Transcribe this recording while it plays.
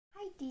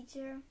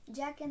teacher,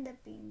 Jack and the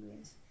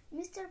Penguins.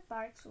 Mr.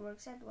 Parks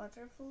works at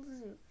Waterfall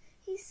Zoo.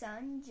 His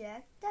son,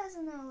 Jack,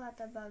 doesn't know a lot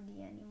about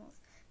the animals,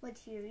 but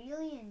he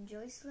really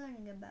enjoys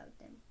learning about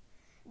them.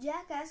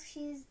 Jack asks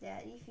his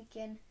dad if he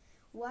can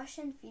wash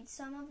and feed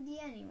some of the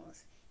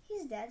animals.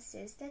 His dad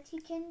says that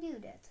he can do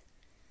that.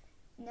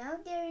 Now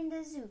they're in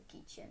the zoo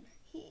kitchen.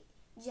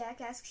 Jack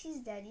asks his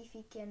dad if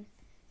he can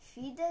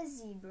feed the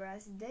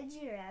zebras, the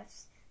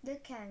giraffes, the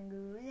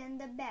kangaroos,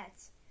 and the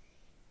bats.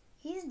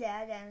 His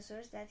dad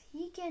answers that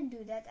he can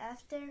do that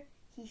after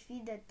he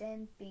feeds the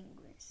 10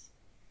 penguins.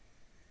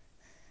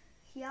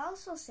 He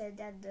also said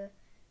that the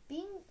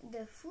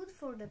food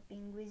for the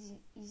penguins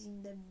is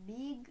in the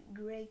big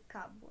grey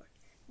cupboard.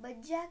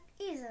 But Jack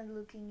isn't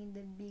looking in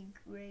the big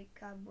grey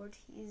cupboard,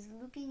 he is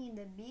looking in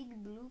the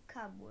big blue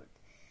cupboard.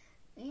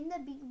 In the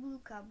big blue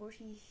cupboard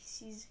he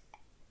sees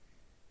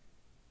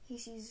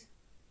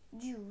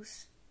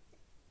juice,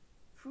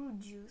 fruit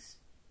juice.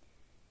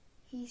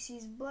 He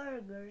sees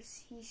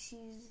burgers, he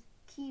sees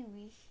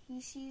kiwi, he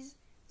sees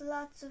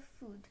lots of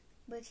food,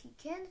 but he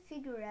can't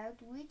figure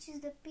out which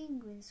is the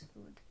penguin's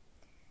food.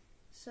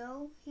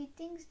 So he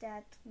thinks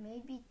that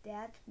maybe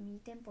that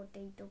meat and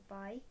potato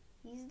pie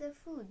is the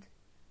food.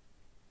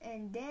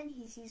 And then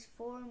he sees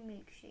 4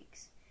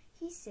 milkshakes.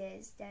 He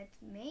says that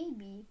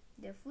maybe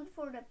the food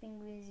for the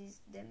penguins is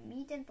the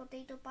meat and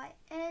potato pie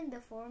and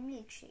the 4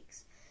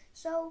 milkshakes.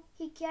 So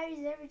he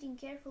carries everything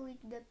carefully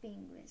to the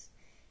penguins.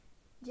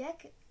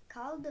 Jack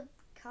calls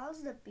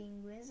the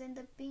penguins, and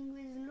the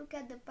penguins look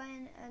at the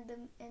pie and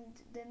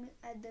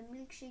at the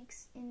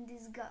milkshakes in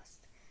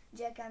disgust.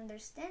 Jack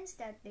understands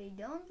that they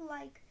don't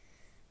like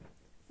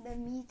the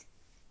meat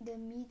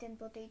and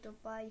potato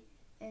pie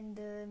and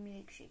the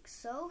milkshake,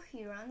 so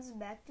he runs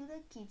back to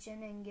the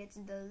kitchen and gets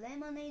the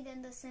lemonade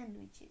and the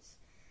sandwiches.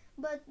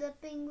 But the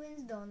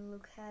penguins don't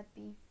look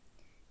happy.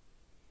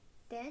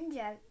 Then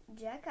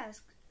Jack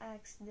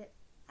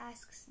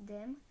asks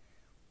them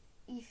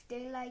if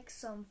they like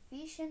some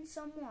fish and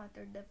some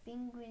water. The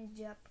penguins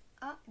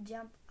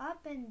jump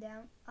up and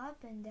down,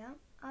 up and down,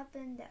 up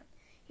and down.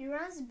 He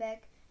runs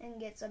back and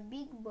gets a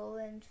big bowl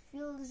and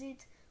fills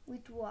it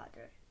with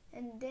water,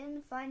 and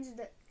then finds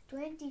the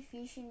 20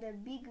 fish in the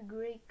big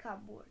grey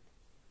cupboard.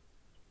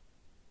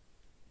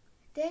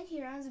 Then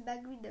he runs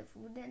back with the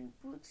food and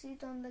puts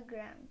it on the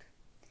ground.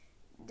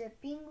 The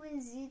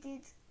penguins eat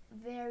it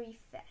very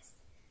fast.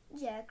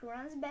 Jack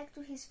runs back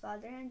to his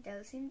father and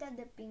tells him that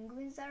the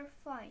penguins are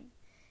fine.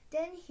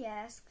 Then he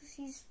asks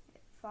his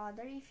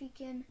father if he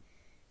can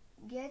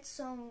get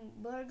some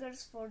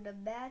burgers for the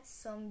bats,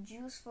 some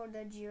juice for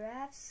the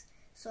giraffes,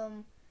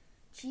 some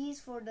cheese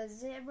for the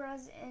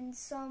zebras, and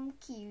some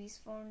kiwis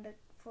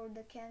for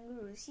the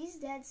kangaroos. His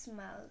dad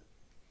smiles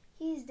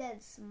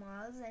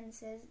and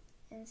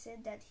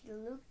said that he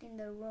looked in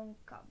the wrong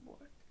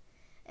cupboard,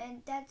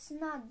 and that's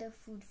not the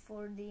food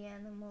for the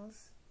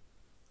animals.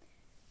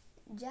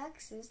 Jack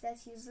says that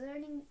he's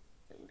learning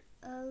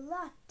a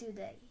lot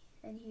today,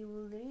 and he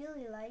would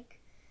really like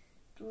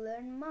to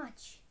learn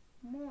much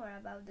more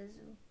about the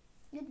zoo.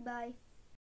 Goodbye.